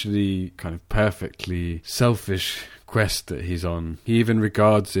essentially kind of perfectly selfish quest that he's on. He even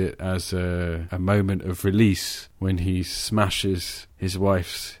regards it as a moment of release when he smashes his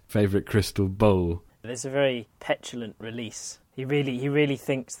wife's favourite crystal bowl. There's a very petulant release. He really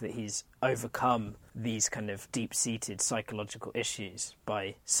thinks that he's overcome these kind of deep-seated psychological issues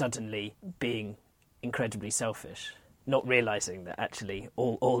by suddenly being incredibly selfish, not realising that actually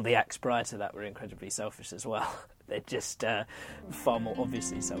all the acts prior to that were incredibly selfish as well. They're just far more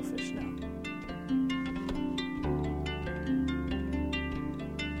obviously selfish now.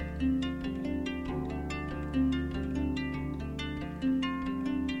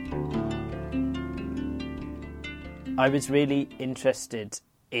 I was really interested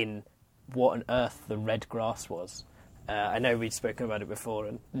in what on earth the red grass was. I know we'd spoken about it before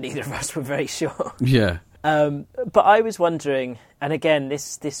and neither of us were very sure. Yeah. But I was wondering, and again,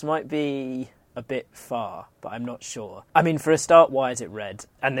 this might be a bit far, but I'm not sure. I mean, for a start, why is it red?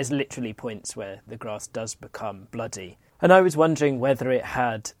 And there's literally points where the grass does become bloody. And I was wondering whether it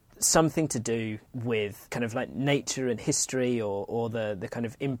had something to do with kind of like nature and history, or the kind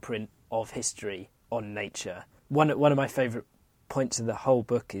of imprint of history on nature. One of my favourite points of the whole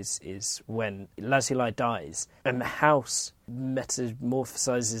book is when Lazuli dies, and the house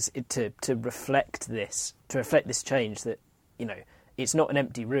metamorphosises it to reflect this change, that, it's not an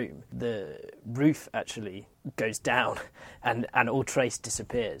empty room. The roof actually goes down and all trace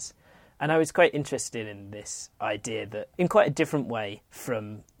disappears. And I was quite interested in this idea that, in quite a different way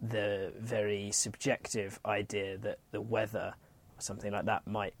from the very subjective idea that the weather or something like that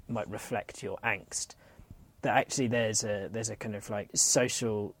might reflect your angst, that actually there's a kind of like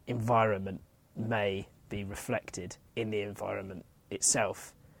social environment may be reflected in the environment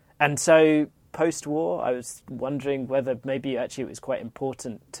itself. And so post-war, I was wondering whether maybe actually it was quite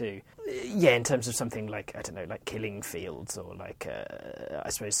important to, in terms of something like, I don't know, like killing fields, or like, I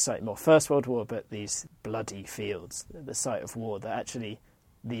suppose slightly more First World War, but these bloody fields, the site of war, that actually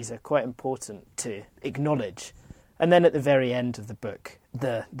these are quite important to acknowledge. And then at the very end of the book,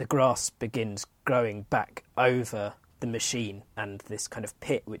 the grass begins growing back over the machine and this kind of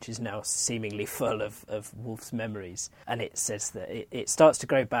pit which is now seemingly full of Wolf's memories. And it says that it starts to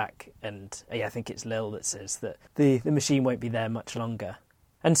grow back, and I think it's Lil that says that the machine won't be there much longer.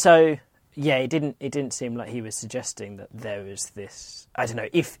 And so, yeah, it didn't seem like he was suggesting that there was this, I don't know,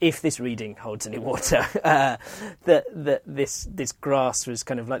 if this reading holds any water, that this grass was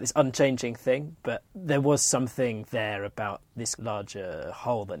kind of like this unchanging thing, but there was something there about this larger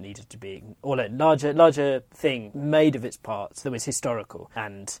whole that needed to be, or a larger thing made of its parts that was historical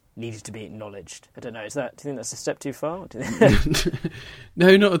and needed to be acknowledged. I don't know, do you think that's a step too far?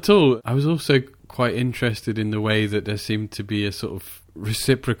 No, not at all. I was also quite interested in the way that there seemed to be a sort of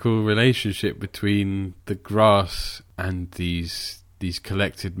reciprocal relationship between the grass and these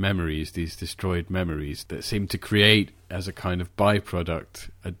collected memories, these destroyed memories that seem to create, as a kind of byproduct,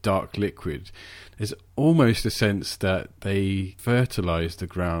 a dark liquid. There's almost a sense that they fertilize the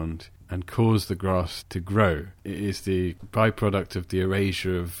ground and cause the grass to grow. It is the byproduct of the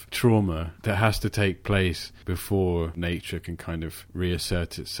erasure of trauma that has to take place before nature can kind of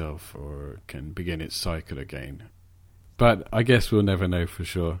reassert itself or can begin its cycle again. But I guess we'll never know for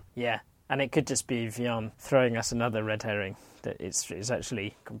sure. Yeah, and it could just be Vian throwing us another red herring that it's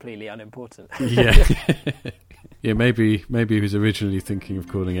actually completely unimportant. Yeah. Yeah, maybe he was originally thinking of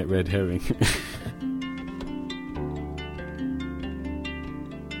calling it red herring.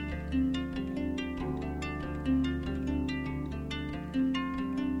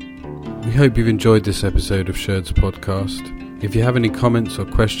 We hope you've enjoyed this episode of Sherd's podcast. If you have any comments or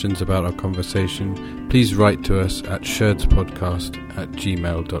questions about our conversation, please write to us at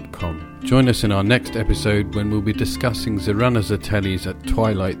sherdspodcast@gmail.com. Join us in our next episode when we'll be discussing Zerana Zatelli's At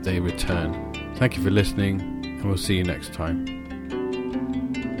Twilight They Return. Thank you for listening, and we'll see you next time.